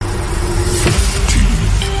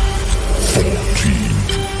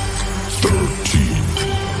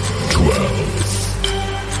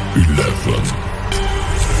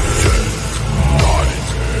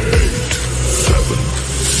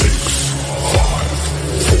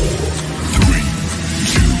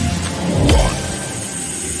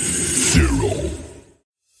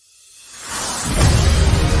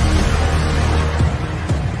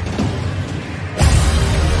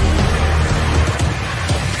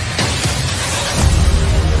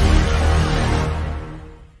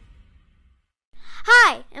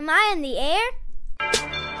I in the air?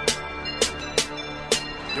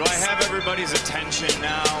 Do I have everybody's attention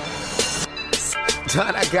now?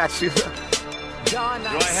 Don, I got you. Do I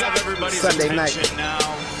have everybody's Sunday attention night.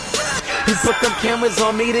 now? You put them cameras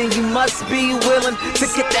on me, then you must be willing to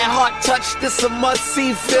get that heart touch. This a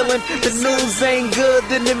must-see feeling. The news ain't good,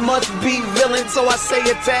 then it must be villain. So I say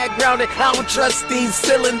a tag grounded, I don't trust these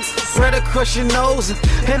ceilings. Spread across your nose,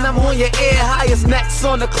 and I'm on your ear. Highest necks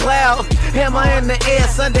on the cloud, hammer in the air.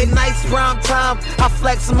 Sunday nights, prime time. I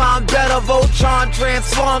flex mine better. Voltron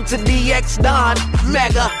transform to DX Don.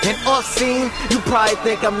 Mega and off-scene. You probably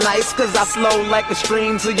think I'm nice, cause I slow like a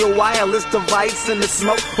stream to your wireless device. And the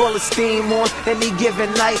smoke all the steam on any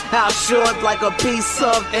given night. I'll short like a piece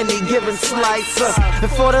of any given slice.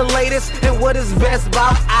 And for the latest and what is best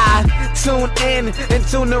about, I tune in and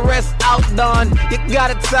tune the rest out. Don, you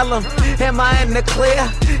gotta tell them, am I in the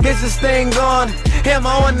clear? Is this thing on? Am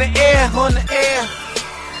I on the air? On the air?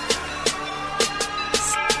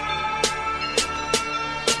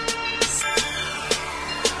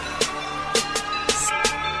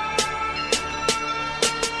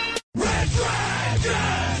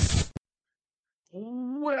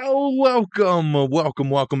 Well,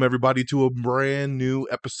 welcome everybody to a brand new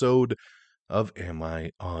episode of Am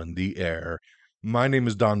I on the Air? My name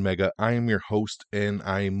is Don Mega. I am your host, and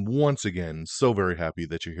I'm once again so very happy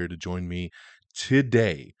that you're here to join me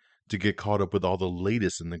today to get caught up with all the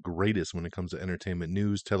latest and the greatest when it comes to entertainment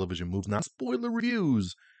news, television movies, not spoiler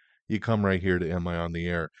reviews. You come right here to Am I on the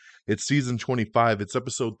Air? It's season 25, it's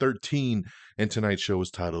episode 13, and tonight's show is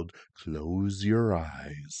titled Close Your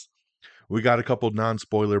Eyes. We got a couple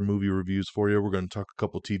non-spoiler movie reviews for you. We're going to talk a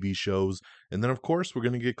couple TV shows. And then, of course, we're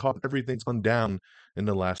going to get caught everything's gone down in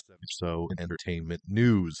the last episode in entertainment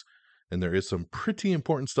news. And there is some pretty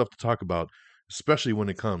important stuff to talk about, especially when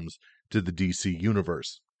it comes to the DC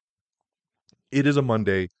universe. It is a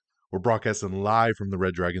Monday. We're broadcasting live from the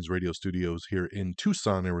Red Dragons radio studios here in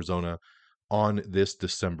Tucson, Arizona on this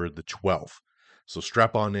December the 12th. So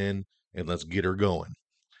strap on in and let's get her going.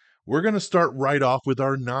 We're going to start right off with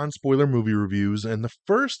our non-spoiler movie reviews, and the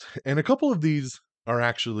first, and a couple of these are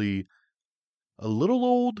actually a little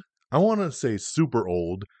old. I want to say super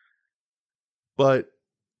old, but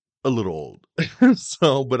a little old.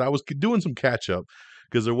 But I was doing some catch-up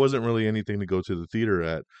because there wasn't really anything to go to the theater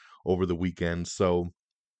at over the weekend, so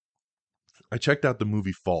I checked out the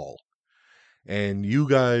movie Fall, and you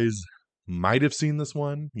guys might have seen this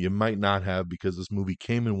one. You might not have, because this movie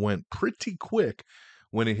came and went pretty quick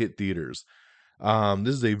when it hit theaters.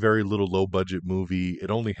 This is a very little low budget movie.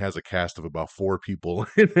 It only has a cast of about 4 people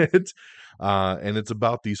in it. And it's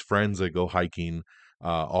about these friends that go hiking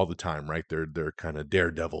all the time, right? They're kind of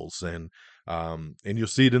daredevils. And you'll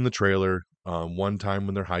see it in the trailer. One time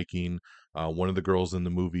when they're hiking, one of the girls in the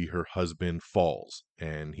movie, her husband falls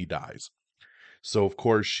and he dies. So, of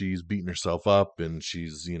course, she's beating herself up, and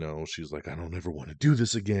she's like, I don't ever want to do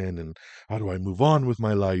this again, and how do I move on with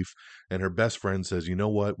my life? And her best friend says, you know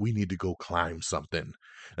what? We need to go climb something.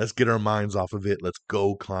 Let's get our minds off of it. Let's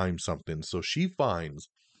go climb something. So she finds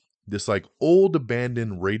this like old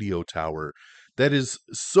abandoned radio tower that is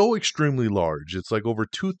so extremely large. It's like over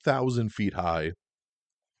 2,000 feet high.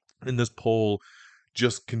 And this pole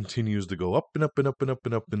just continues to go up and up and up and up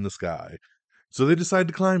and up in the sky. So they decide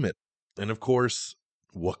to climb it. And of course,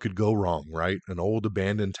 what could go wrong, right? An old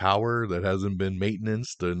abandoned tower that hasn't been maintained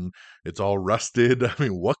and it's all rusted. I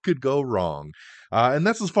mean, what could go wrong? And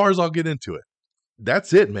that's as far as I'll get into it.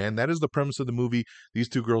 That's it, man. That is the premise of the movie. These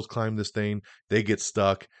 2 girls climb this thing. They get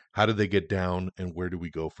stuck. How do they get down? And where do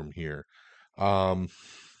we go from here? I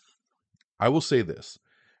will say this.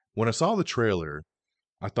 When I saw the trailer,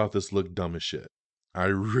 I thought this looked dumb as shit. I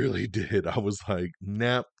really did. I was like,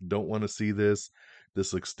 nah, don't want to see this.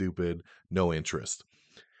 This looks stupid. No interest.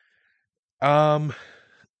 And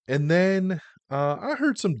then I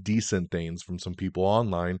heard some decent things from some people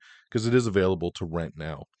online because it is available to rent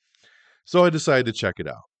now. So I decided to check it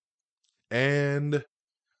out. And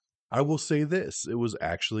I will say this. It was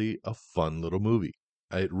actually a fun little movie.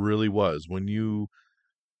 It really was. When you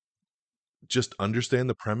just understand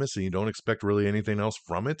the premise and you don't expect really anything else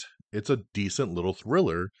from it, it's a decent little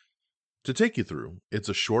thriller to take you through. It's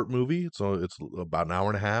a short movie, so it's about an hour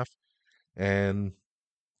and a half, and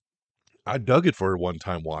I dug it for a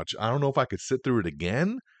one-time watch. I don't know if I could sit through it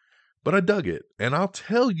again, but I dug it. And I'll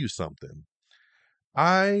tell you something.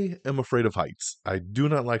 I am afraid of heights. I do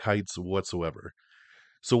not like heights whatsoever.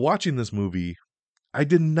 So watching this movie, I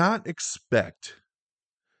did not expect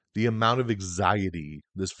the amount of anxiety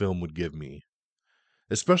this film would give me,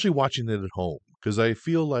 especially watching it at home, because I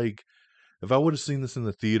feel like If I would have seen this in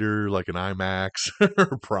the theater, like an IMAX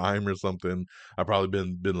or Prime or something, I'd probably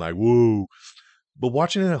been like, whoa. But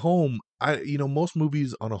watching it at home, most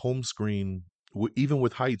movies on a home screen, even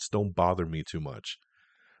with heights, don't bother me too much.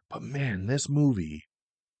 But man, this movie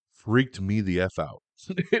freaked me the F out.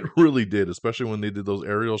 It really did, especially when they did those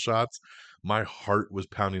aerial shots. My heart was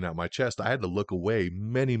pounding out my chest. I had to look away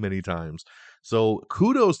many, many times. So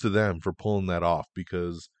kudos to them for pulling that off,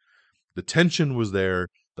 because the tension was there,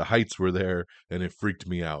 the heights were there, and it freaked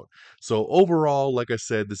me out. So overall, like I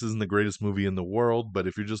said, this isn't the greatest movie in the world, but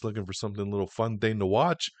if you're just looking for something, little fun thing to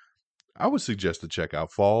watch, I would suggest to check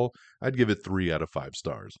out Fall. I'd give it 3 out of 5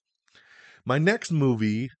 stars. My next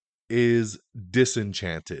movie is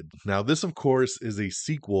Disenchanted. Now, this, of course, is a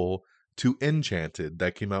sequel to Enchanted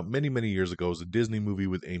that came out many, many years ago. It was a Disney movie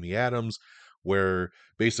with Amy Adams, where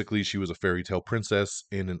basically she was a fairy tale princess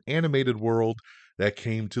in an animated world that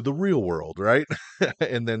came to the real world, right?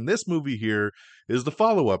 And then this movie here is the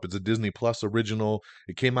follow up. It's a Disney Plus original.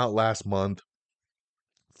 It came out last month.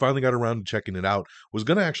 Finally got around to checking it out. Was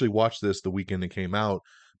going to actually watch this the weekend it came out,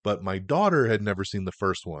 but my daughter had never seen the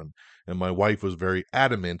first one, and my wife was very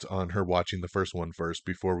adamant on her watching the first one first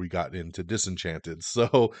before we got into Disenchanted.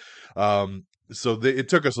 It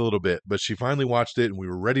took us a little bit, but she finally watched it, and we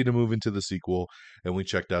were ready to move into the sequel, and we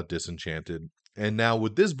checked out Disenchanted. And now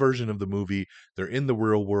with this version of the movie, they're in the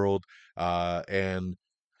real world, and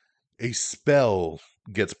a spell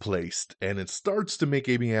gets placed, and it starts to make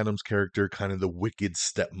Amy Adams' character kind of the wicked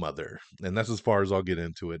stepmother. And that's as far as I'll get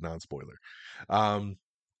into it, non spoiler.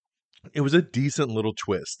 It was a decent little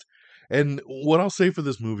twist. And what I'll say for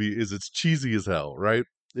this movie is it's cheesy as hell, right?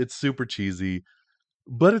 It's super cheesy,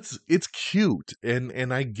 but it's cute,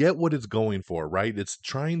 and I get what it's going for, right? It's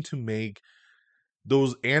trying to make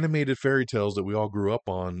those animated fairy tales that we all grew up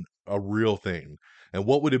on a real thing. And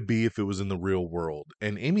what would it be if it was in the real world?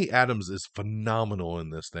 And Amy Adams is phenomenal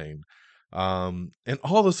in this thing. And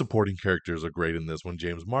all the supporting characters are great in this. When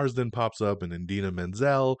James Marsden pops up and Idina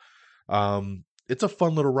Menzel, it's a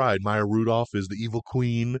fun little ride. Maya Rudolph is the evil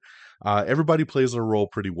queen. Everybody plays their role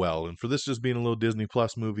pretty well. And for this just being a little Disney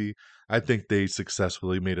Plus movie, I think they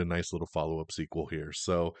successfully made a nice little follow-up sequel here.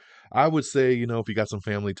 So I would say, if you got some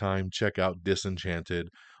family time, check out Disenchanted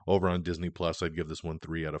over on Disney Plus. I'd give this one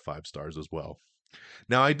 3 out of 5 stars as well.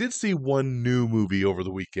 Now, I did see one new movie over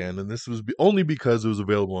the weekend, and this was only because it was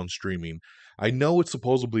available on streaming. I know it's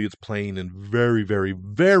playing in very, very,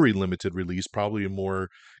 very limited release, probably in more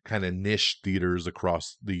kind of niche theaters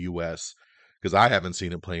across the US, because I haven't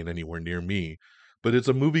seen it playing anywhere near me. But it's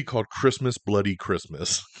a movie called Christmas Bloody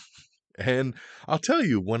Christmas. And I'll tell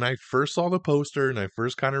you, when I first saw the poster and I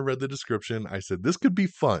first kind of read the description, I said, this could be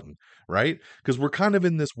fun, right? Because we're kind of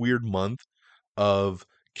in this weird month of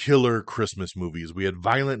killer Christmas movies. We had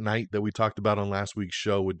Violent Night that we talked about on last week's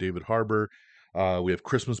show with David Harbour. We have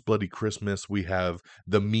Christmas Bloody Christmas. We have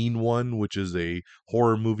The Mean One, which is a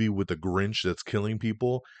horror movie with a Grinch that's killing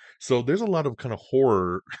people. So there's a lot of kind of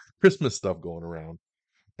horror Christmas stuff going around.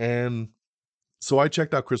 And so I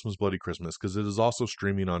checked out Christmas Bloody Christmas because it is also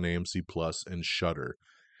streaming on AMC Plus and Shudder.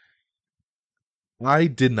 I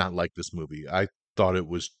did not like this movie. I thought it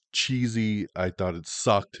was cheesy. I thought it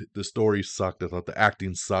sucked. The story sucked. I thought the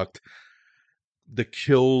acting sucked. The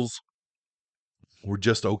kills were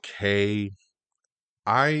just okay.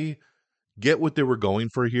 I get what they were going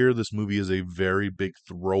for here. This movie is a very big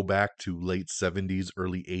throwback to late 70s,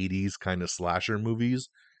 early 80s kind of slasher movies.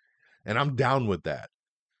 And I'm down with that.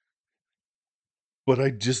 But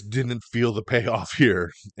I just didn't feel the payoff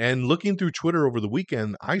here. And looking through Twitter over the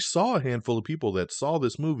weekend, I saw a handful of people that saw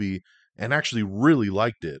this movie and actually really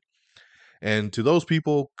liked it. And to those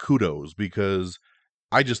people, kudos, because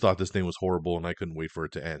I just thought this thing was horrible and I couldn't wait for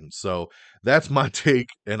it to end. So that's my take.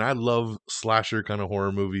 And I love slasher kind of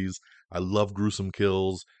horror movies. I love gruesome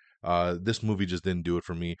kills. This movie just didn't do it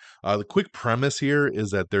for me. The quick premise here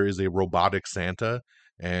is that there is a robotic Santa,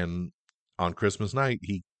 and on Christmas night,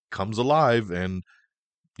 he comes alive and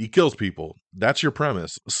he kills people. That's your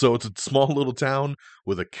premise. So it's a small little town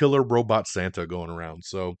with a killer robot Santa going around.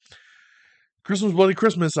 So Christmas Bloody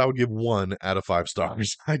Christmas, I would give 1 out of 5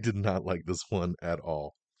 stars. I did not like this one at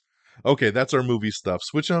all. Okay, that's our movie stuff.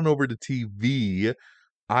 Switching on over to TV,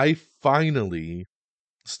 I finally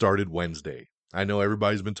started Wednesday. I know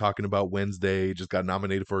everybody's been talking about Wednesday, just got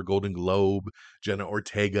nominated for a Golden Globe, Jenna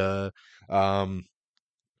Ortega.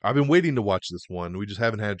 I've been waiting to watch this one. We just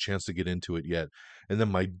haven't had a chance to get into it yet. And then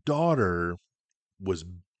my daughter was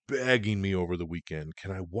begging me over the weekend,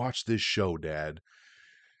 can I watch this show, Dad?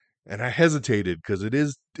 And I hesitated because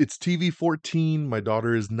it's TV 14. My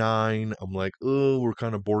daughter is 9. I'm like, oh, we're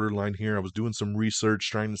kind of borderline here. I was doing some research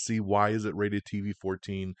trying to see why is it rated TV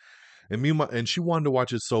 14. And and she wanted to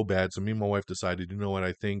watch it so bad. So me and my wife decided, you know what?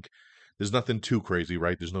 I think there's nothing too crazy,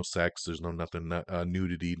 right? There's no sex. There's nothing,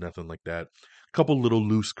 nudity, nothing like that. A couple little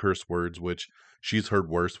loose curse words, which she's heard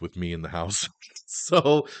worse with me in the house.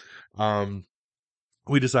 So, um,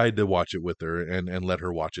 we decided to watch it with her and let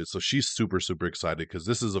her watch it. So she's super, super excited because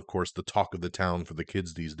this is, of course, the talk of the town for the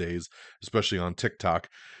kids these days, especially on TikTok,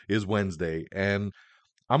 is Wednesday. And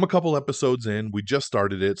I'm a couple episodes in. We just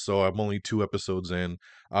started it, so I'm only 2 episodes in.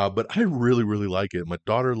 But I really, really like it. My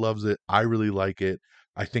daughter loves it. I really like it.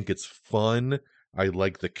 I think it's fun. I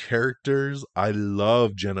like the characters. I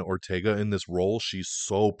love Jenna Ortega in this role. She's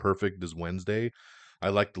so perfect as Wednesday. I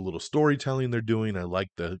like the little storytelling they're doing. I like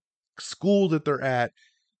the school that they're at.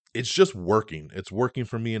 It's just working. It's working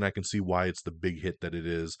for me, and I can see why it's the big hit that it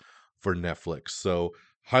is for Netflix. So,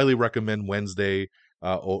 highly recommend Wednesday.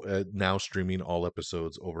 Now streaming all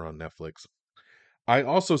episodes over on Netflix. I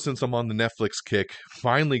also, since I'm on the Netflix kick,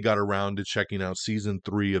 finally got around to checking out season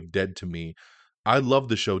 3 of Dead to Me. I love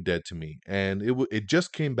the show Dead to Me, and it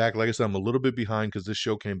just came back. Like I said, I'm a little bit behind because this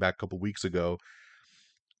show came back a couple weeks ago.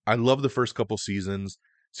 I love the first couple seasons.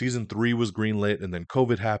 Season 3 was greenlit, and then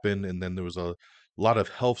COVID happened, and then there was a lot of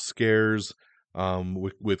health scares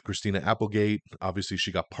with Christina Applegate. Obviously,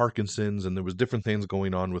 she got Parkinson's, and there was different things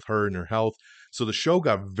going on with her and her health. So the show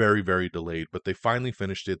got very, very delayed, but they finally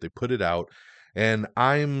finished it. They put it out, and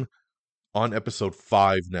I'm on episode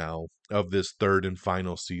 5 now of this third and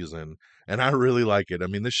final season, and I really like it. I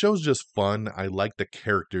mean, the show's just fun. I like the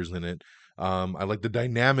characters in it. I like the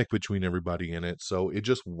dynamic between everybody in it, so it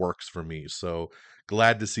just works for me. So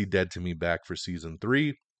glad to see Dead to Me back for season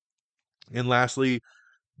 3. And lastly,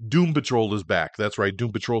 Doom Patrol is back. That's right.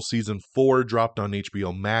 Doom Patrol season 4 dropped on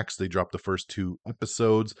HBO Max. They dropped the first 2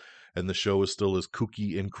 episodes, and the show is still as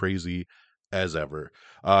kooky and crazy as ever.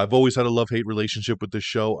 I've always had a love-hate relationship with this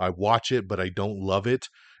show. I watch it, but I don't love it.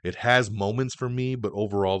 It has moments for me, but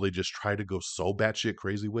overall they just try to go so batshit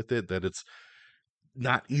crazy with it that it's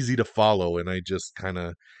not easy to follow, and I just kind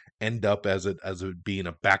of end up as it being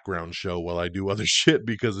a background show while I do other shit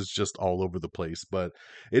because it's just all over the place. But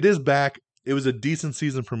it is back. It was a decent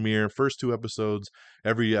season premiere. First 2 episodes.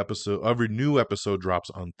 Every new episode drops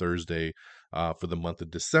on Thursday for the month of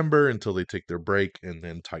December until they take their break, and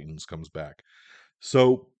then Titans comes back.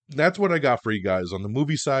 So that's what I got for you guys. On the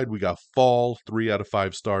movie side, we got Fall, 3 out of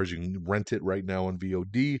 5 stars. You can rent it right now on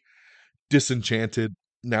VOD. Disenchanted,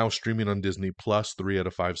 now streaming on Disney Plus, 3 out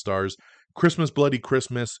of 5 stars. Christmas Bloody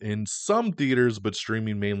Christmas in some theaters, but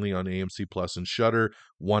streaming mainly on AMC Plus and Shudder,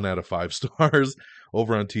 1 out of 5 stars.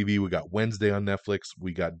 Over on TV, we got Wednesday on Netflix,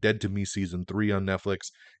 we got Dead to Me season 3 on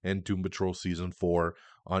Netflix, and Doom Patrol season 4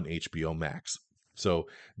 on HBO Max. So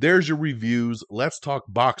there's your reviews. Let's talk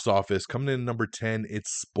box office. Coming in number 10,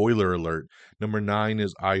 it's Spoiler Alert. Number 9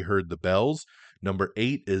 is I Heard the Bells. Number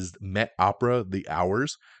 8 is Met Opera, The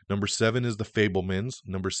Hours. Number 7 is The Fabelmans.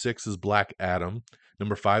 Number 6 is Black Adam.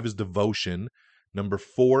 Number 5 is Devotion. Number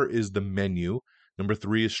 4 is The Menu. Number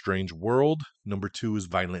 3 is Strange World. Number 2 is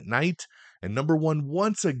Violent Night. And number 1,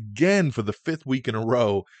 once again, for the 5th week in a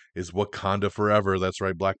row, is Wakanda Forever. That's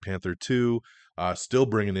right, Black Panther 2. Still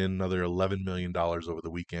bringing in another $11 million over the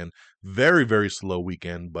weekend. Very, very slow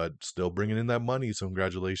weekend, but still bringing in that money. So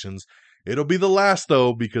congratulations. It'll be the last,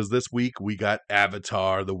 though, because this week we got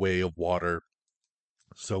Avatar, The Way of Water.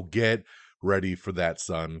 So get ready for that,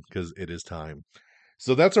 son, because it is time.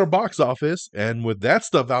 So that's our box office. And with that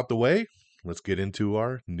stuff out the way, let's get into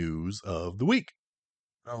our news of the week.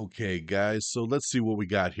 Okay, guys, so let's see what we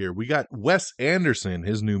got here. We got Wes Anderson,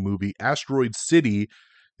 his new movie, Asteroid City,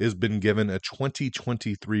 has been given a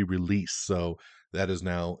 2023 release. So that is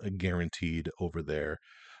now guaranteed over there.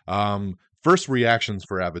 First reactions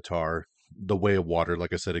for Avatar, The Way of Water.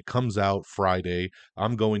 Like I said, it comes out Friday.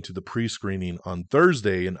 I'm going to the pre-screening on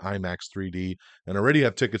Thursday in IMAX 3D, and I already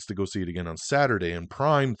have tickets to go see it again on Saturday in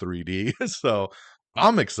Prime 3D. So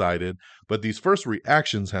I'm excited, but these first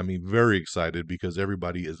reactions have me very excited because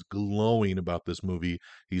everybody is glowing about this movie.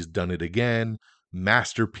 He's done it again.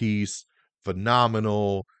 Masterpiece,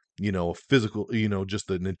 phenomenal, physical, just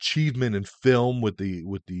an achievement in film with the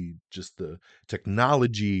just the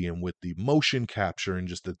technology and with the motion capture and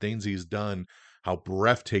just the things he's done, how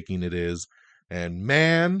breathtaking it is. And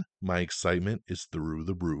man, my excitement is through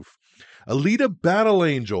the roof. Alita Battle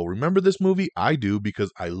Angel. Remember this movie? I do,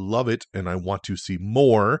 because I love it and I want to see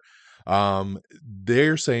more.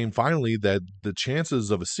 They're saying finally that the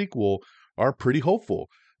chances of a sequel are pretty hopeful.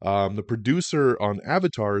 The producer on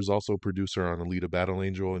Avatar is also a producer on Alita Battle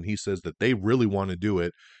Angel, and he says that they really want to do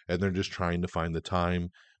it, and they're just trying to find the time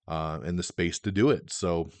and the space to do it.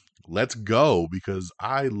 So let's go, because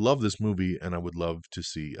I love this movie and I would love to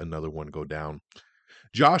see another one go down.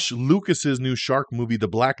 Josh Lucas's new shark movie, The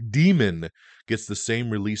Black Demon, gets the same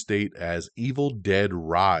release date as Evil Dead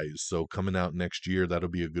Rise. So coming out next year, that'll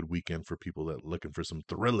be a good weekend for people that are looking for some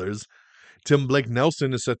thrillers. Tim Blake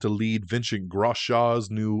Nelson is set to lead Vincent Groshaw's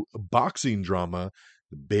new boxing drama,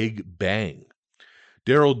 The Big Bang.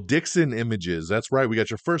 Daryl Dixon Images. That's right. We got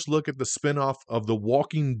your first look at the spinoff of The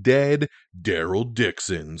Walking Dead, Daryl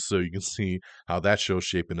Dixon. So you can see how that show's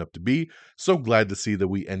shaping up to be. So glad to see that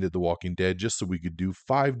we ended The Walking Dead just so we could do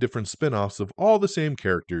 5 different spinoffs of all the same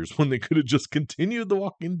characters when they could have just continued The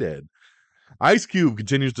Walking Dead. Ice Cube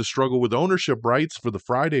continues to struggle with ownership rights for the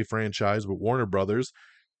Friday franchise with Warner Brothers.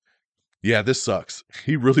 Yeah, this sucks.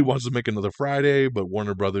 He really wants to make another Friday, but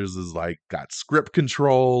Warner Brothers is like got script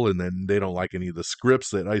control, and then they don't like any of the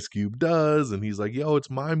scripts that Ice Cube does, and he's like, "Yo,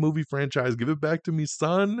 it's my movie franchise. Give it back to me,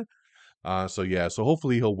 son." So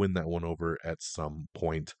hopefully he'll win that one over at some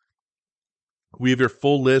point. We have your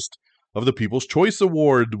full list of the People's Choice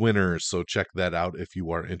Award winners, so check that out if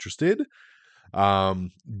you are interested.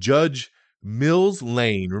 Judge Mills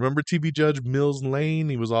Lane. Remember TV Judge Mills Lane?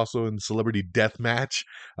 He was also in Celebrity Deathmatch.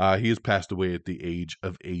 He has passed away at the age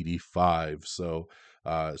of 85. So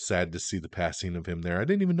sad to see the passing of him there. I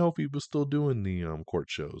didn't even know if he was still doing the court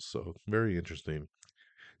shows. So very interesting.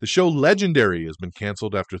 The show Legendary has been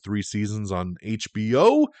canceled after 3 seasons on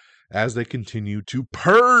HBO as they continue to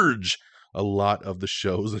purge a lot of the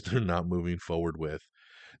shows that they're not moving forward with.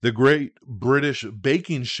 The Great British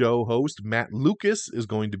Baking Show host Matt Lucas is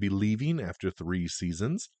going to be leaving after 3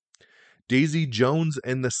 seasons. Daisy Jones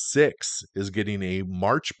and the Six is getting a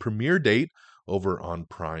March premiere date over on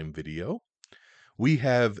Prime Video. We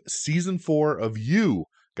have season 4 of You.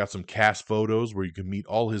 Got some cast photos where you can meet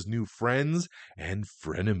all his new friends and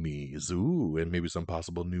frenemies. Ooh, and maybe some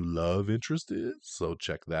possible new love interests. So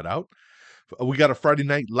check that out. We got a Friday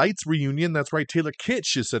Night Lights reunion. That's right. Taylor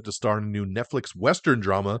Kitsch is set to star in a new Netflix Western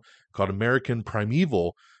drama called American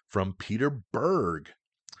Primeval from Peter Berg.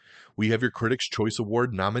 We have your Critics' Choice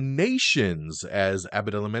Award nominations as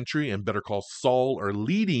Abbott Elementary and Better Call Saul are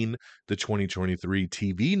leading the 2023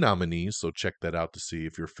 TV nominees. So check that out to see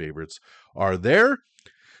if your favorites are there.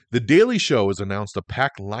 The Daily Show has announced a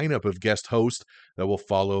packed lineup of guest hosts that will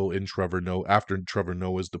follow in after Trevor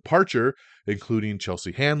Noah's departure, including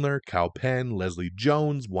Chelsea Handler, Cal Penn, Leslie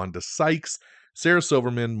Jones, Wanda Sykes, Sarah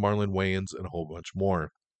Silverman, Marlon Wayans, and a whole bunch more.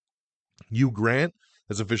 Hugh Grant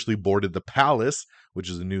has officially boarded The Palace, which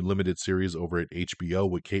is a new limited series over at HBO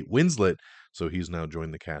with Kate Winslet, so he's now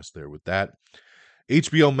joined the cast there with that.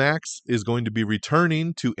 HBO Max is going to be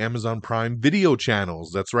returning to Amazon Prime Video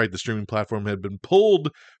channels. That's right, the streaming platform had been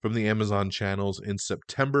pulled from the Amazon channels in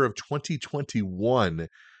September of 2021,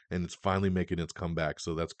 and it's finally making its comeback,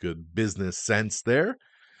 so that's good business sense there.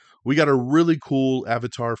 We got a really cool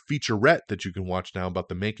Avatar featurette that you can watch now about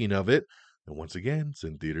the making of it, and once again, it's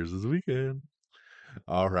in theaters this weekend.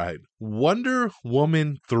 All right, Wonder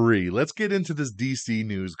Woman 3. Let's get into this DC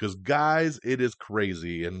news, because guys, it is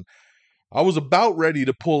crazy, and I was about ready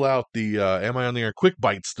to pull out the Am I on the Air quick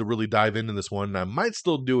bites to really dive into this one. I might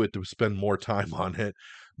still do it to spend more time on it.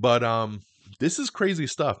 But this is crazy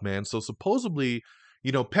stuff, man. So supposedly,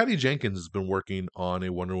 Patty Jenkins has been working on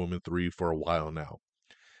a Wonder Woman 3 for a while now.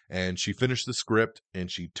 And she finished the script and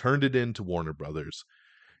she turned it into Warner Brothers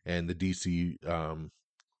and the DC,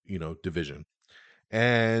 division.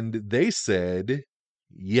 And they said,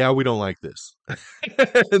 yeah, we don't like this.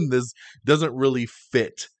 And this doesn't really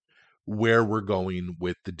fit where we're going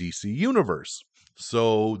with the DC universe.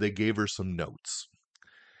 So they gave her some notes.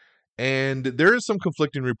 And there is some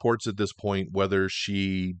conflicting reports at this point whether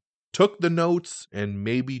she took the notes and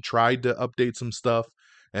maybe tried to update some stuff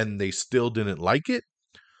and they still didn't like it.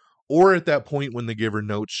 Or at that point when they gave her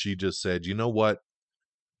notes, she just said, you know what?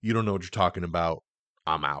 You don't know what you're talking about.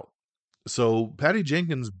 I'm out. So Patty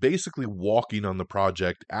Jenkins basically walking on the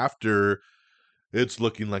project after it's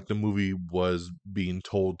looking like the movie was being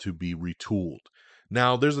told to be retooled.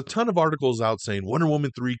 Now, there's a ton of articles out saying Wonder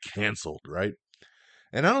Woman 3 canceled, right?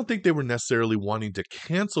 And I don't think they were necessarily wanting to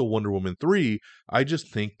cancel Wonder Woman 3. I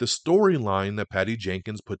just think the storyline that Patty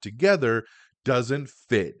Jenkins put together doesn't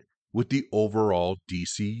fit with the overall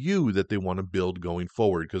DCU that they want to build going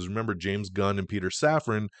forward. Because remember, James Gunn and Peter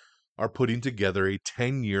Safran are putting together a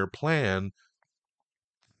 10-year plan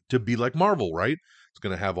to be like Marvel, right? It's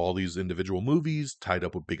going to have all these individual movies tied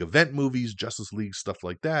up with big event movies, Justice League, stuff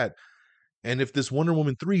like that. And if this Wonder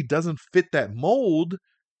Woman 3 doesn't fit that mold,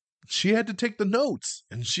 she had to take the notes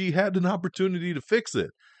and she had an opportunity to fix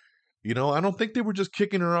it. I don't think they were just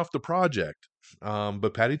kicking her off the project.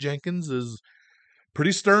 But Patty Jenkins is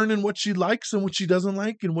pretty stern in what she likes and what she doesn't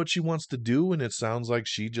like and what she wants to do. And it sounds like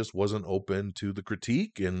she just wasn't open to the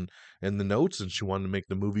critique and the notes, and she wanted to make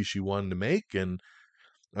the movie she wanted to make. And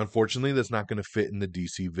unfortunately, that's not going to fit in the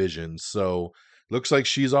DC vision. So looks like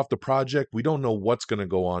she's off the project. We don't know what's going to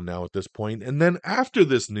go on now at this point. And then after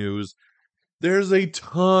this news, there's a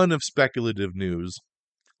ton of speculative news.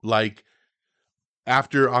 Like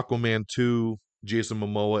after Aquaman 2, Jason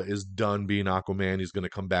Momoa is done being Aquaman. He's going to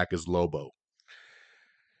come back as Lobo.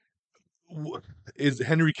 Is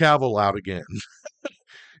Henry Cavill out again?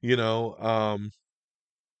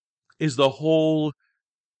 Is the whole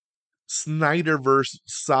Snyderverse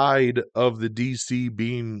side of the DC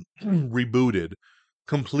being rebooted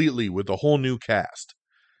completely with a whole new cast?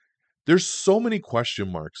 There's so many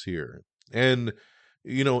question marks here. And,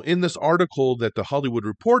 in this article that the Hollywood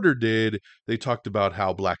Reporter did, they talked about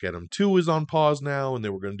how Black Adam 2 is on pause now, and they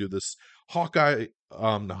were going to do this Hawkman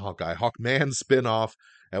spinoff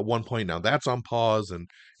at one point. Now that's on pause, and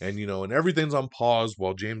everything's on pause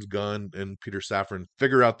while James Gunn and Peter Safran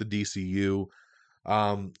figure out the DCU.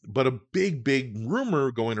 But a big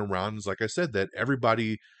rumor going around is, like I said, that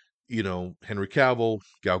everybody, Henry Cavill,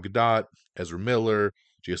 Gal Gadot, Ezra Miller,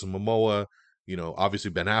 Jason Momoa, obviously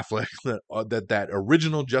Ben Affleck, that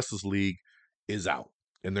original Justice League is out,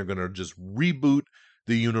 and they're going to just reboot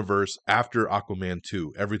the universe after Aquaman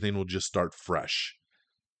 2. Everything will just start fresh.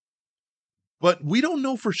 But we don't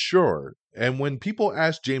know for sure. And when people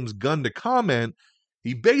asked James Gunn to comment,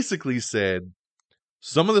 he basically said,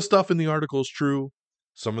 some of the stuff in the article is true,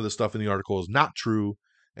 some of the stuff in the article is not true,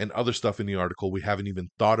 and other stuff in the article we haven't even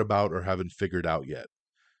thought about or haven't figured out yet.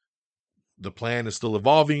 The plan is still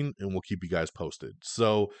evolving, and we'll keep you guys posted.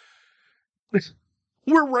 So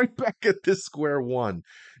we're right back at this square one.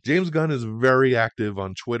 James Gunn is very active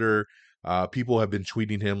on Twitter. People have been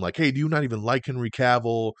tweeting him like, hey, do you not even like Henry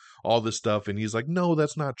Cavill? All this stuff. And he's like, no,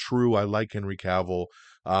 that's not true. I like Henry Cavill.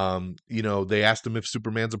 They asked him if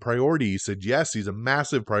Superman's a priority. He said, yes, he's a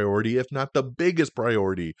massive priority, if not the biggest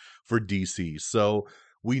priority for DC. So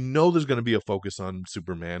we know there's going to be a focus on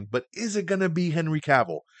Superman, but is it going to be Henry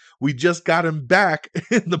Cavill? We just got him back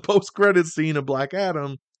in the post-credits scene of Black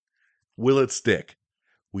Adam. Will it stick?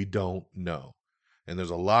 We don't know. And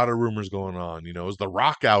there's a lot of rumors going on. Is The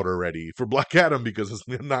Rock out already for Black Adam because it's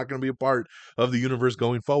not going to be a part of the universe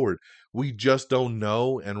going forward? We just don't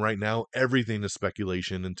know. And right now, everything is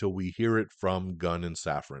speculation until we hear it from Gunn and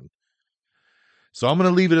Safran. So I'm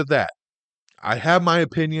going to leave it at that. I have my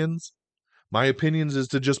opinions. My opinions is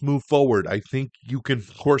to just move forward. I think you can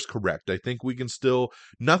course correct. I think we can still...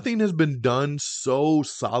 Nothing has been done so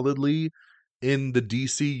solidly in the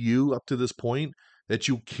DCU up to this point that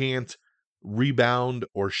you can't rebound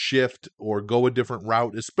or shift or go a different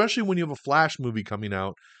route, especially when you have a Flash movie coming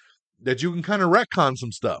out, that you can kind of retcon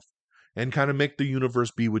some stuff and kind of make the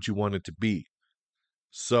universe be what you want it to be.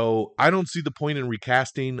 So I don't see the point in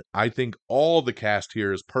recasting. I think all the cast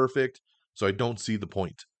here is perfect, so I don't see the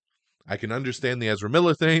point. I can understand the Ezra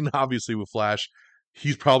Miller thing, obviously with Flash.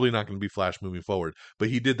 He's probably not going to be Flash moving forward, but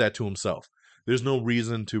he did that to himself. There's no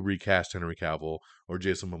reason to recast Henry Cavill or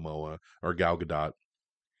Jason Momoa or Gal Gadot.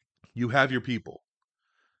 You have your people.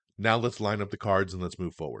 Now let's line up the cards and let's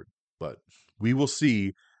move forward. But we will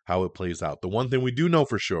see how it plays out. The one thing we do know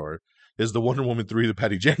for sure is the Wonder Woman 3 that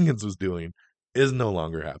Patty Jenkins was doing is no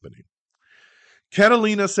longer happening.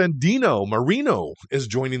 Catalina Sandino Marino is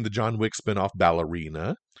joining the John Wick spinoff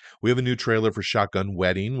Ballerina. We have a new trailer for Shotgun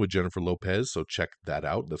Wedding with Jennifer Lopez, so check that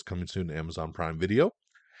out. That's coming soon to Amazon Prime Video.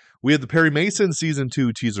 We have the Perry Mason Season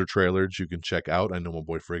 2 teaser trailer that you can check out. I know my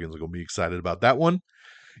boy Friggins is going to be excited about that one.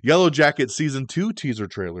 Yellow Jacket Season 2 teaser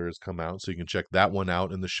trailer has come out, so you can check that one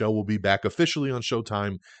out. And the show will be back officially on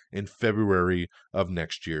Showtime in February of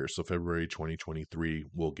next year. So February 2023,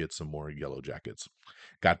 we'll get some more Yellow Jackets.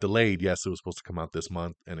 Got delayed. Yes, it was supposed to come out this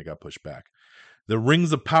month, and it got pushed back. The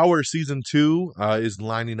Rings of Power Season 2 is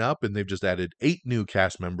lining up, and they've just added 8 new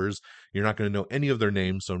cast members. You're not going to know any of their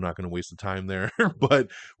names, so I'm not going to waste the time there. But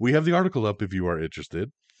we have the article up if you are interested.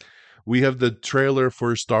 We have the trailer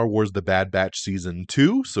for Star Wars The Bad Batch Season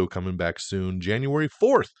 2, so coming back soon, January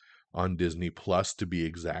 4th on Disney Plus to be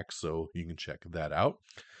exact, so you can check that out.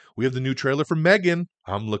 We have the new trailer for Megan.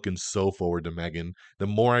 I'm looking so forward to Megan. The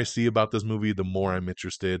more I see about this movie, the more I'm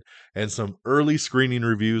interested. And some early screening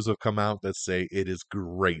reviews have come out that say it is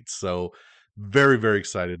great. So very, very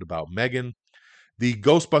excited about Megan. The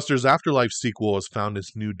Ghostbusters Afterlife sequel has found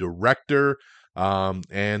its new director. And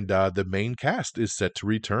the main cast is set to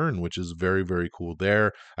return, which is very, very cool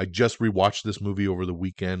there. I just rewatched this movie over the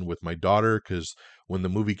weekend with my daughter because when the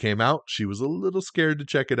movie came out, she was a little scared to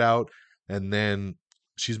check it out. And then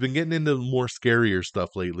she's been getting into more scarier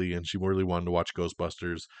stuff lately, and she really wanted to watch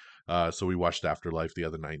Ghostbusters. So we watched Afterlife the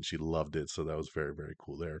other night, and she loved it. So that was very, very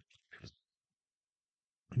cool there.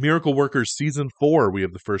 Miracle Workers Season 4, we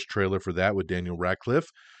have the first trailer for that with Daniel Radcliffe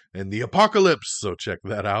and the Apocalypse, so check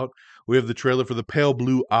that out. We have the trailer for The Pale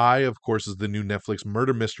Blue Eye, of course, is the new Netflix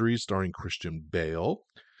murder mystery starring Christian Bale.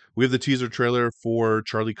 We have the teaser trailer for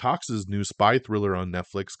Charlie Cox's new spy thriller on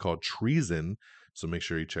Netflix called Treason, so make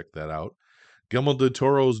sure you check that out. Guillermo del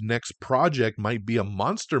Toro's next project might be a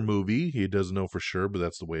monster movie. He doesn't know for sure, but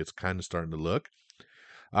that's the way it's kind of starting to look.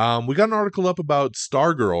 We got an article up about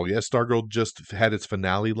Stargirl. Yes, Stargirl just had its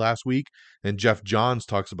finale last week, and Jeff Johns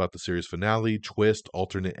talks about the series finale, twist,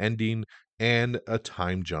 alternate ending, and a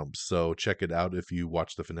time jump. So check it out if you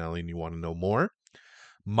watch the finale and you want to know more.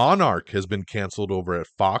 Monarch has been canceled over at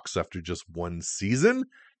Fox after just one season.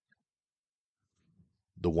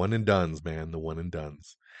 The one and dones, man, the one and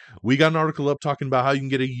dones. We got an article up talking about how you can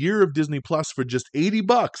get a year of Disney Plus for just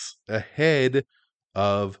 $80 ahead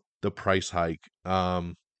of the price hike.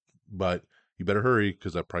 But you better hurry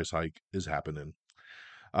because that price hike is happening.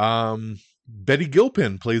 Betty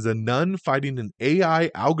Gilpin plays a nun fighting an AI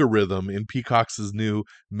algorithm in Peacock's new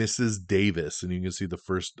Mrs. Davis. And you can see the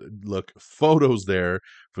first look photos there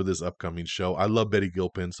for this upcoming show. I love Betty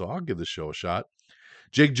Gilpin, so I'll give this show a shot.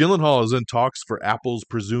 Jake Gyllenhaal is in talks for Apple's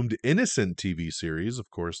Presumed Innocent TV series. Of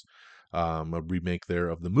course, a remake there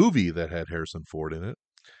of the movie that had Harrison Ford in it.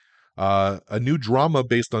 A new drama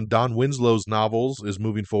based on Don Winslow's novels is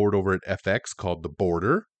moving forward over at FX called The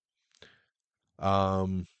Border.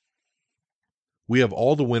 We have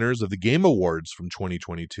all the winners of the Game Awards from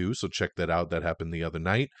 2022, so check that out. That happened the other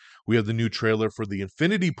night. We have the new trailer for The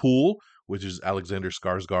Infinity Pool, which is Alexander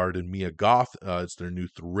Skarsgård and Mia Goth. It's their new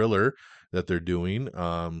thriller that they're doing.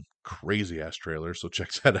 Crazy-ass trailer, so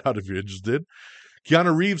check that out if you're interested.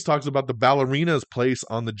 Keanu Reeves talks about the ballerina's place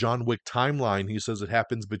on the John Wick timeline. He says it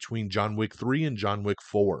happens between John Wick 3 and John Wick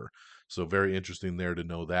 4. So very interesting there to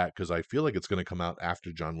know that, because I feel like it's going to come out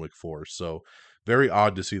after John Wick 4. So very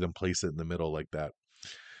odd to see them place it in the middle like that.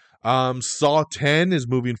 Saw 10 is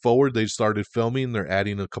moving forward. They started filming. They're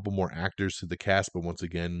adding a couple more actors to the cast, but once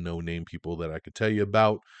again, no name people that I could tell you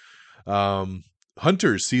about.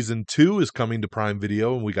 Hunters Season 2 is coming to Prime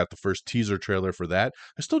Video, and we got the first teaser trailer for that.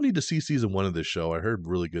 I still need to see Season 1 of this show. I heard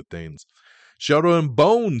really good things. Shadow and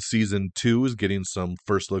Bone Season 2 is getting some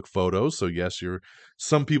first look photos. So yes, you're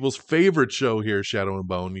some people's favorite show here, Shadow and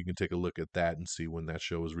Bone. You can take a look at that and see when that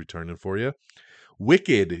show is returning for you.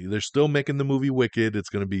 Wicked. They're still making the movie Wicked. It's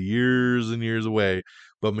going to be years and years away.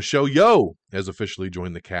 But Michelle Yeoh has officially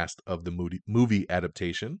joined the cast of the movie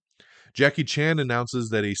adaptation. Jackie Chan announces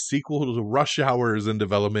that a sequel to Rush Hour is in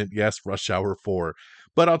development. Yes, Rush Hour 4.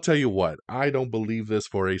 But I'll tell you what, I don't believe this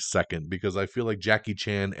for a second, because I feel like Jackie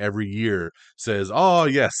Chan every year says, oh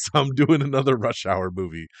yes, I'm doing another Rush Hour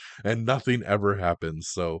movie, and nothing ever happens.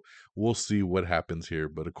 So we'll see what happens here.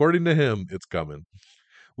 But according to him, it's coming.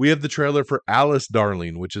 We have the trailer for Alice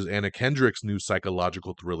Darling, which is Anna Kendrick's new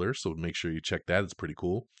psychological thriller. So make sure you check that. It's pretty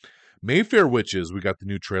cool. Mayfair Witches, we got the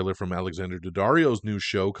new trailer from Alexander Daddario's new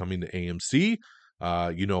show coming to AMC.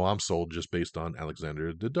 I'm sold just based on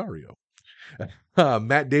Alexander Daddario.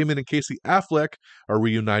 Matt Damon and Casey Affleck are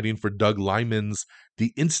reuniting for Doug Liman's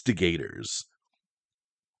The Instigators.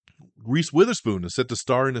 Reese Witherspoon is set to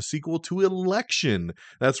star in a sequel to Election.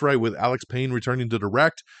 That's right, with Alex Payne returning to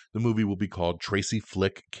direct. The movie will be called Tracy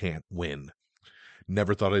Flick Can't Win.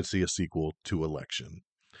 Never thought I'd see a sequel to Election.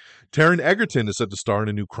 Taron Egerton is set to star in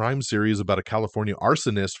a new crime series about a California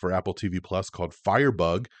arsonist for Apple TV Plus called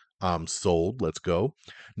Firebug. I'm sold. Let's go.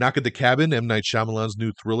 Knock at the Cabin, M. Night Shyamalan's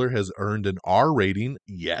new thriller, has earned an R rating.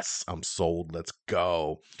 Yes, I'm sold. Let's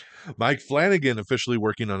go. Mike Flanagan officially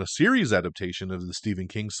working on a series adaptation of the Stephen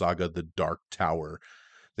King saga, The Dark Tower.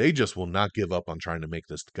 They just will not give up on trying to make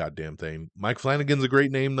this goddamn thing. Mike Flanagan's a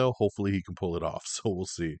great name, though. Hopefully he can pull it off, so we'll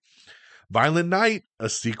see. Violent Night, a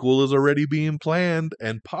sequel is already being planned,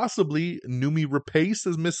 and possibly Noomi Rapace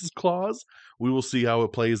as Mrs. Claus. We will see how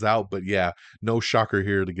it plays out, but yeah, no shocker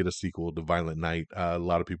here to get a sequel to Violent Night. A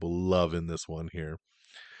lot of people loving this one here.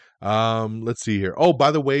 Let's see here. Oh,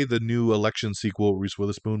 by the way, the new Election sequel, Reese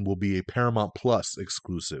Witherspoon, will be a Paramount Plus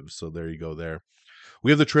exclusive, so there you go there.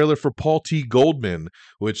 We have the trailer for Paul T. Goldman,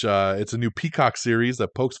 which it's a new Peacock series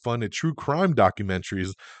that pokes fun at true crime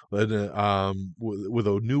documentaries with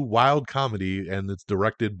a new wild comedy, and it's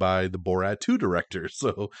directed by the Borat 2 director.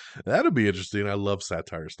 So that'll be interesting. I love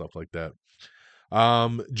satire stuff like that.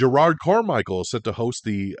 Gerard Carmichael is set to host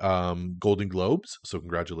the Golden Globes, so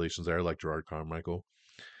congratulations there. I like Gerard Carmichael.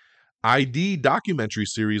 ID documentary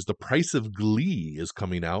series The Price of Glee is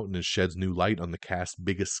coming out and it sheds new light on the cast's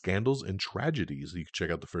biggest scandals and tragedies. You can check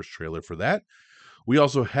out the first trailer for that. We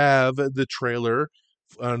also have the trailer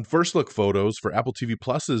and first look photos for Apple TV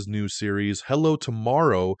Plus's new series Hello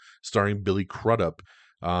Tomorrow, starring Billy Crudup.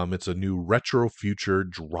 It's a new retro future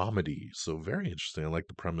dramedy, so very interesting. I like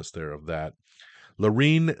the premise there of that.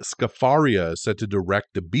 Lorene Scafaria is set to direct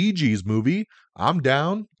the Bee Gees movie. I'm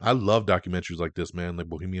down. I love documentaries like this, man, like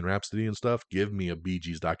Bohemian Rhapsody and stuff. Give me a Bee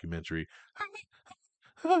Gees documentary.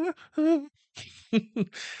 Top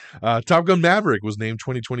Gun Maverick was named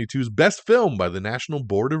 2022's best film by the National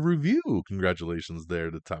Board of Review. Congratulations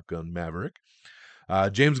there to Top Gun Maverick.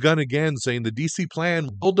 James Gunn again saying the DC plan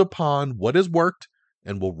will build upon what has worked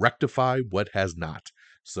and will rectify what has not.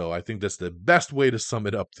 So I think that's the best way to sum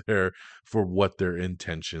it up there for what their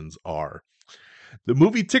intentions are. The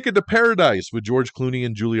movie Ticket to Paradise with George Clooney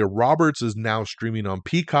and Julia Roberts is now streaming on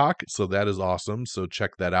Peacock, so that is awesome. So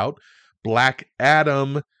check that out. Black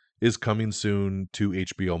Adam is coming soon to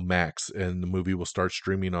HBO Max, and the movie will start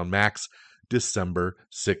streaming on Max December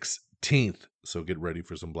 16th. So get ready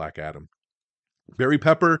for some Black Adam. Barry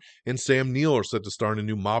Pepper and Sam Neill are set to star in a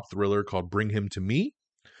new mob thriller called Bring Him to Me.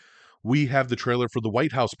 We have the trailer for The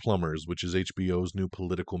White House Plumbers, which is HBO's new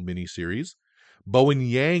political miniseries. Bowen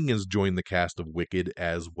Yang has joined the cast of Wicked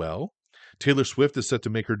as well. Taylor Swift is set to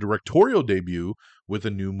make her directorial debut with a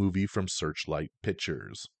new movie from Searchlight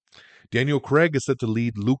Pictures. Daniel Craig is set to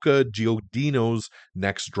lead Luca Giordino's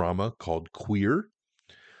next drama called Queer.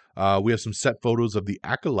 We have some set photos of The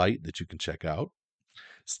Acolyte that you can check out.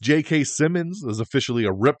 J.K. Simmons is officially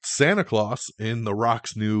a ripped Santa Claus in The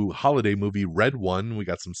Rock's new holiday movie, Red One. We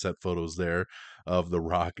got some set photos there of The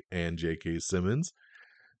Rock and J.K. Simmons.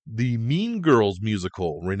 The Mean Girls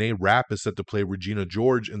musical, Renee Rapp is set to play Regina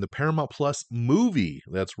George in the Paramount Plus movie.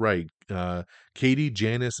 That's right. Katie,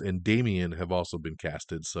 Janice, and Damien have also been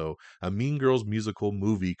casted. So a Mean Girls musical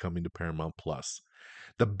movie coming to Paramount Plus.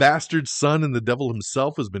 The Bastard Son and the Devil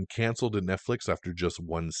Himself has been canceled at Netflix after just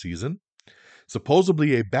one season.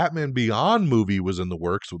 Supposedly a Batman Beyond movie was in the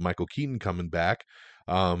works with Michael Keaton coming back,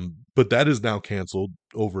 but that is now canceled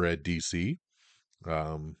over at DC.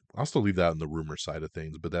 I'll still leave that on the rumor side of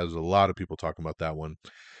things, but there's a lot of people talking about that one.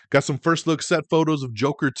 Got some first look set photos of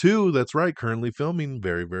Joker 2. That's right, currently filming.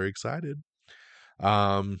 Very, very excited.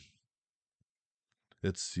 Let's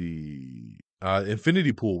see.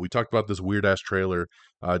 Infinity Pool. We talked about this weird ass trailer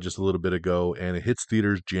just a little bit ago, and it hits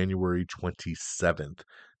theaters January 27th.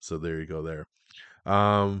 So there you go there.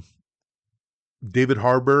 David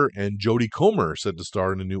Harbour and Jodie Comer set to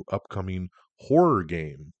star in a new upcoming horror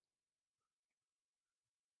game.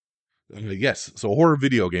 Yes, so a horror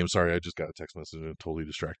video game. Sorry, I just got a text message and it totally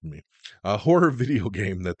distracted me. A horror video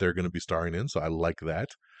game that they're going to be starring in, so I like that.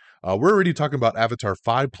 We're already talking about Avatar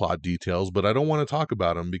 5 plot details, but I don't want to talk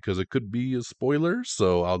about them because it could be a spoiler,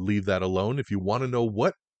 so I'll leave that alone. If you want to know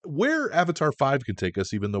where Avatar 5 can take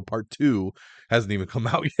us, even though part 2 hasn't even come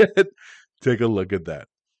out yet, take a look at that.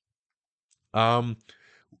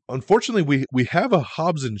 Unfortunately, we have a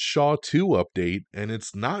Hobbs and Shaw 2 update, and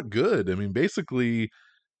it's not good. I mean, basically,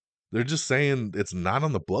 they're just saying it's not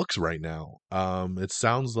on the books right now. It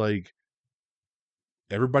sounds like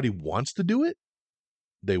everybody wants to do it.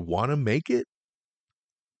 They want to make it.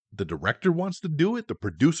 The director wants to do it. The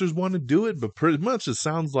producers want to do it. But pretty much it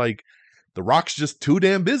sounds like The Rock's just too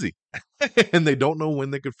damn busy. And they don't know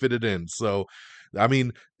when they could fit it in. So, I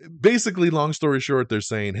mean, basically, long story short, they're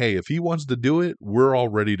saying, hey, if he wants to do it, we're all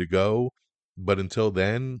ready to go. But until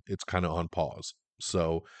then, it's kind of on pause.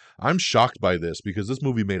 So I'm shocked by this because this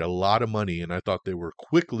movie made a lot of money and I thought they were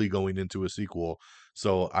quickly going into a sequel.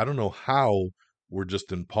 So I don't know how we're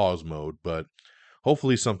just in pause mode, but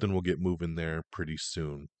hopefully something will get moving there pretty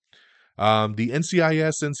soon. The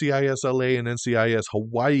NCIS, NCIS LA, and NCIS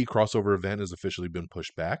Hawaii crossover event has officially been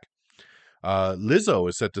pushed back. Lizzo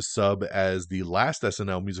is set to sub as the last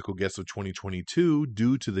SNL musical guest of 2022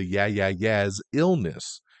 due to the Yeah Yeah Yeah's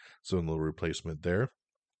illness. So a little replacement there.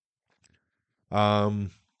 Amy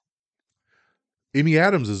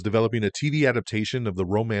Adams is developing a TV adaptation of the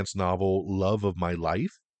romance novel Love of My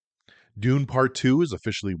Life. Dune Part 2 is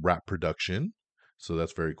officially wrap production. So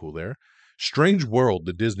that's very cool there. Strange World,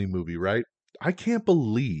 the Disney movie, right? I can't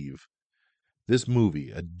believe this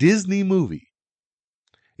movie, a Disney movie,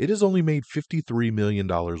 it has only made $53 million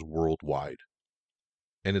worldwide.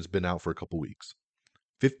 And it's been out for a couple weeks.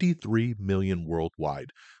 $53 million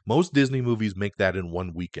worldwide. Most Disney movies make that in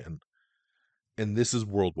one weekend. And this is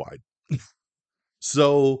worldwide.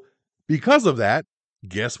 So, because of that,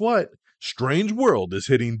 guess what? Strange World is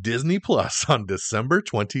hitting Disney Plus on December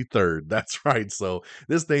 23rd. That's right. So,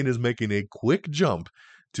 this thing is making a quick jump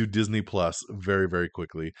to Disney Plus very, very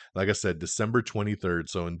quickly. Like I said, December 23rd.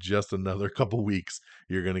 So in just another couple weeks,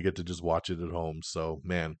 you're going to get to just watch it at home. So,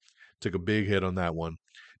 man, took a big hit on that one.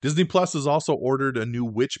 Disney Plus has also ordered a new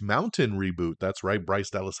Witch Mountain reboot. That's right, Bryce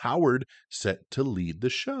Dallas Howard set to lead the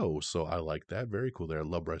show. So I like that. Very cool there. I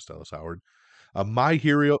love Bryce Dallas Howard. My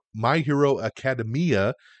Hero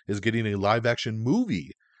Academia is getting a live-action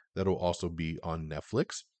movie that will also be on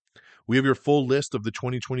Netflix. We have your full list of the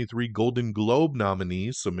 2023 Golden Globe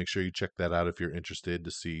nominees, so make sure you check that out if you're interested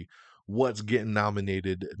to see what's getting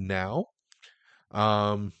nominated now.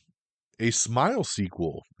 A Smile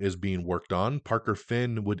sequel is being worked on. Parker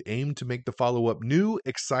Finn would aim to make the follow-up new,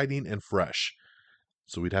 exciting, and fresh.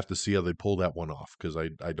 So we'd have to see how they pull that one off, because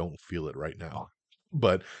I don't feel it right now.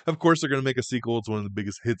 But, of course, they're going to make a sequel. It's one of the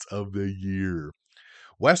biggest hits of the year.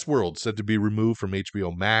 Westworld set to be removed from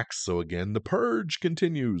HBO Max, so again, The Purge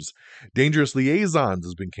continues. Dangerous Liaisons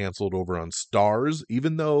has been canceled over on Starz.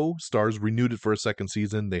 Even though Starz renewed it for a second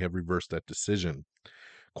season, they have reversed that decision.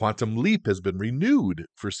 Quantum Leap has been renewed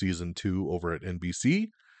for season 2 over at NBC.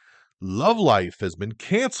 Love Life has been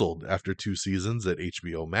canceled after 2 seasons at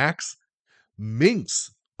HBO Max.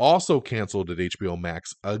 Minx also canceled at HBO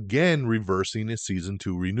Max, again reversing its season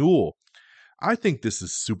 2 renewal. I think this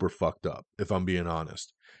is super fucked up, if I'm being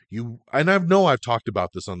honest. And I know I've talked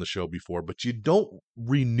about this on the show before, but you don't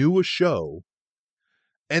renew a show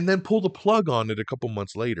and then pull the plug on it a couple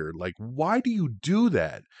months later. Like, why do you do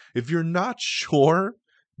that? If you're not sure,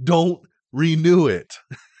 don't renew it.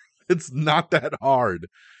 It's not that hard.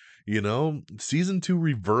 You know, season 2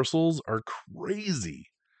 reversals are crazy.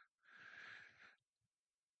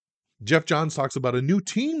 Jeff Johns talks about a new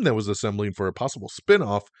team that was assembling for a possible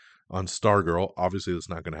spinoff on Stargirl. Obviously, that's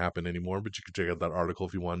not going to happen anymore, but you can check out that article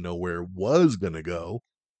if you want to know where it was going to go.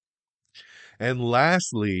 And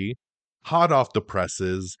lastly, hot off the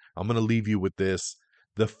presses, I'm going to leave you with this.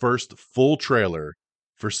 The first full trailer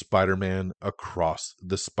for Spider-Man Across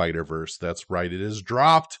the Spider-Verse. That's right, it is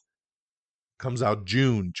dropped. Comes out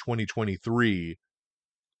June 2023.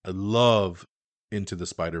 I love Into the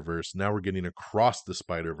Spider-Verse. Now we're getting Across the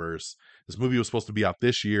Spider-Verse. This movie was supposed to be out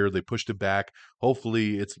this year. They pushed it back.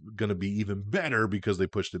 Hopefully it's going to be even better because they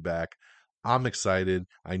pushed it back. I'm excited.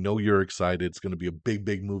 I know you're excited. It's going to be a big,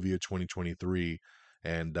 big movie of 2023.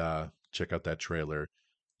 And check out that trailer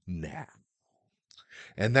now.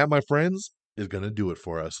 And that, my friends, is going to do it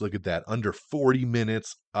for us. Look at that. Under 40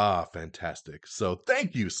 minutes. Fantastic. So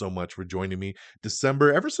thank you so much for joining me.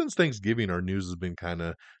 December, ever since Thanksgiving, our news has been kind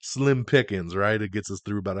of slim pickings, right? It gets us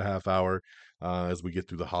through about a half hour as we get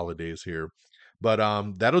through the holidays here. But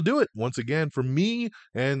that'll do it. Once again, for me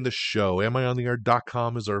and the show,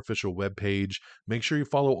 amiontheair.com is our official webpage. Make sure you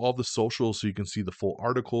follow all the socials so you can see the full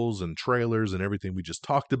articles and trailers and everything we just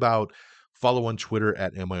talked about. Follow on Twitter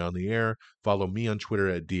at amiontheair. Follow me on Twitter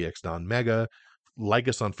at dxdonmega. Like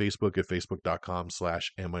us on Facebook at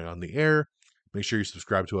facebook.com/amiontheair. Make sure you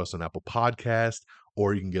subscribe to us on Apple Podcast,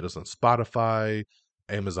 or you can get us on Spotify,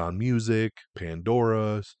 Amazon Music,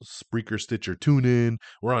 Pandora, Spreaker, Stitcher, TuneIn.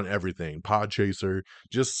 We're on everything. Podchaser.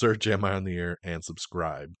 Just search Am I on the Air and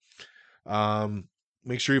subscribe.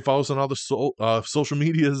 Make sure you follow us on all the social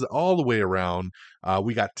medias all the way around.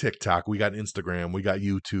 We got TikTok, we got Instagram, we got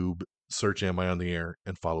YouTube. Search Am I on the Air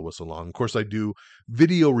and follow us along. Of course, I do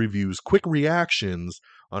video reviews, quick reactions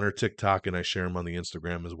on our TikTok, and I share them on the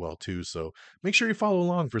Instagram as well too. So make sure you follow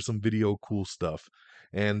along for some video cool stuff.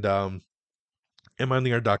 And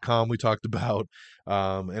amiontheair.com we talked about,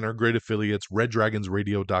 and our great affiliates,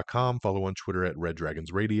 reddragonsradio.com. Follow on Twitter at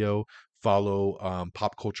reddragonsradio. Follow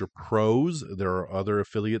Pop Culture Pros. They're our other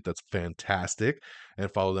affiliate that's fantastic.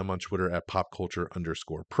 And follow them on Twitter at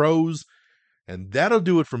popculture_pros. And that'll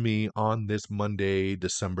do it for me on this Monday,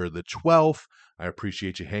 December the 12th. I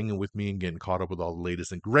appreciate you hanging with me and getting caught up with all the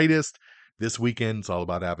latest and greatest. This weekend, it's all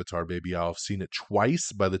about Avatar, baby. I'll have seen it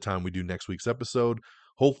twice by the time we do next week's episode.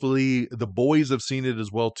 Hopefully, the boys have seen it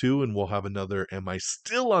as well, too, and we'll have another Am I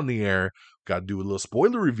Still on the Air? Got to do a little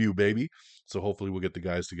spoiler review, baby. So hopefully we'll get the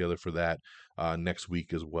guys together for that next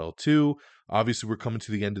week as well, too. Obviously, we're coming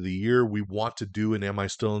to the end of the year. We want to do an Am I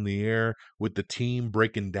Still in the Air with the team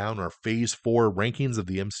breaking down our Phase 4 rankings of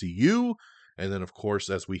the MCU. And then, of course,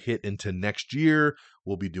 as we hit into next year,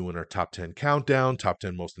 we'll be doing our top 10 countdown, top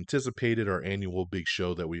 10 most anticipated, our annual big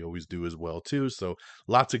show that we always do as well, too. So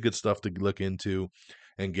lots of good stuff to look into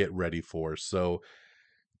and get ready for. So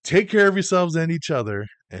take care of yourselves and each other.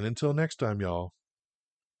 And until next time, y'all.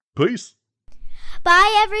 Peace.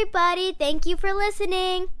 Bye, everybody. Thank you for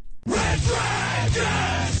listening. Red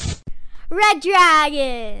Dragon! Red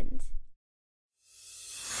Dragon!